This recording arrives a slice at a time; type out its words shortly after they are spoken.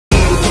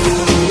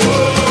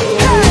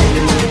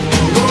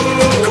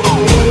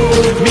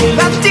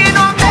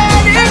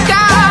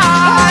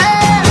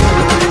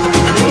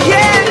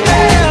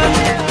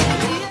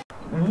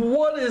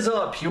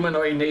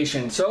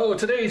creation. So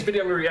today's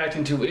video we're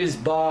reacting to is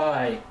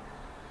by,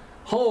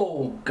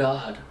 oh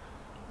god,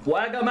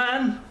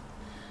 Whagaman.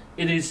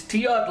 It is To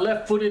Tiote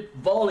left-footed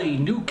volley,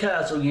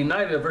 Newcastle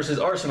United versus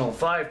Arsenal,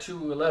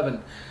 5-2-11.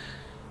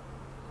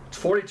 It's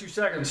 42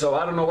 seconds, so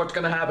I don't know what's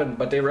gonna happen,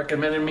 but they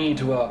recommended me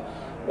to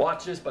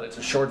watch this, but it's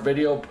a short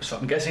video, so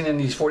I'm guessing in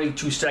these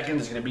 42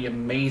 seconds it's gonna be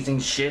amazing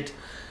shit.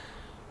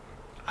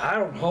 I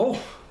don't know.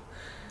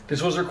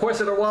 This was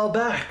requested a while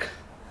back.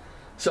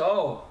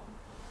 So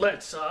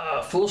let's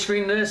full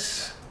screen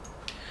this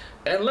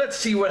and let's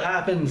see what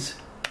happens.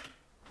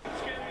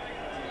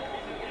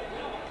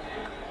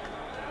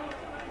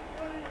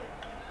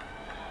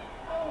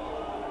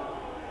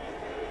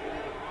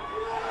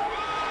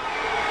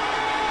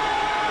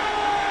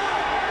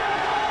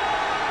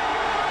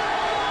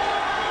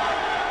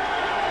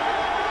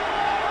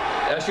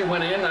 Actually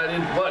went in, I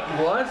didn't,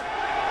 what?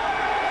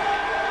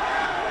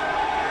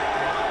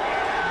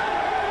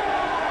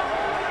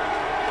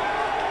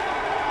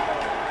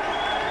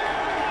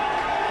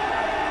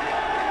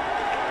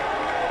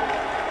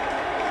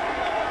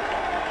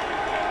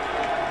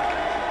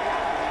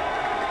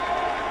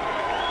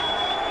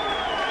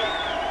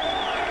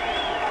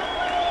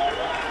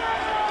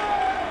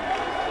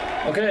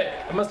 Okay,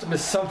 I must have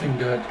missed something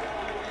good.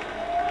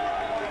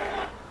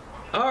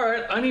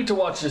 Alright, I need to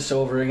watch this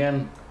over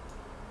again.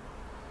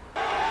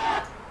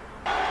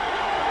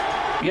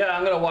 Yeah,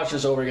 I'm gonna watch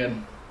this over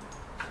again.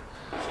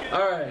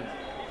 Alright.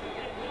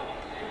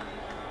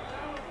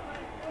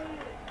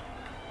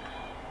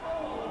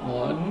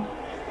 One.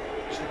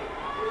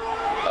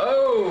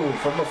 Oh,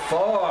 from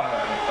afar.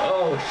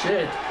 Oh,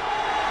 shit.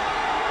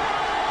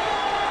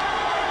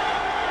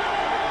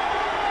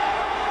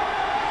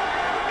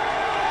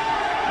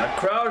 The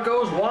crowd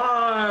goes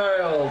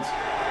wild.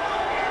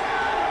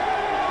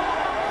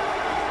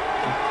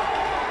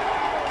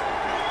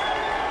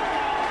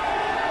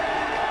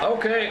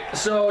 Okay,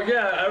 so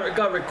yeah, I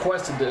got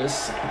requested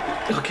this.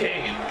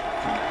 Okay.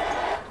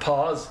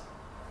 Pause.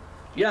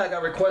 Yeah, I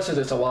got requested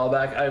this a while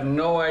back. I have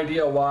no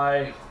idea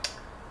why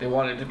they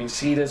wanted me to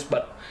see this,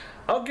 but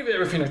I'll give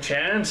everything a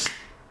chance.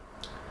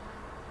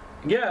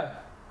 Yeah.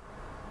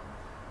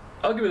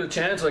 I'll give it a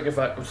chance, like if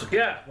I was like,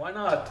 yeah, why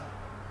not?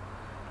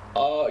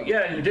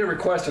 Yeah, you did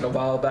request it a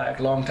while back,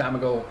 a long time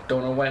ago.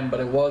 Don't know when, but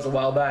it was a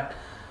while back.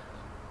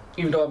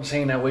 Even though I'm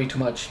saying that way too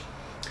much.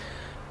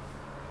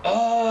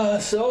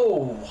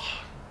 So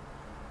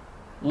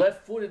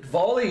left-footed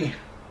volley.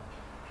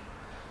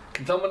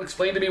 Can someone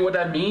explain to me what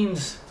that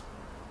means?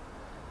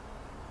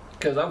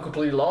 Because I'm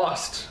completely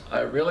lost. I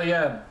really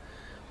am.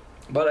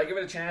 But I give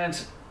it a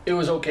chance. It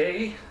was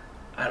okay.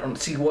 I don't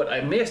see what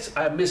I missed.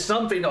 I missed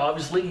something,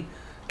 obviously.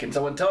 Can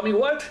someone tell me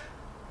what?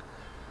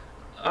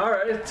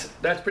 Alright,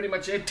 that's pretty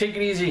much it. Take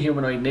it easy,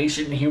 Humanoid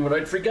Nation.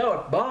 Humanoid Freak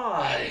Out.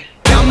 Bye.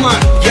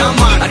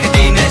 Llaman,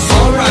 Argentina es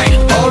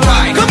alright,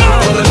 alright.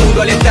 Todo el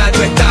mundo al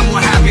estadio,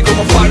 estamos happy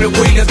como Farrell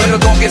Williams, pero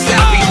con que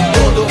snappy.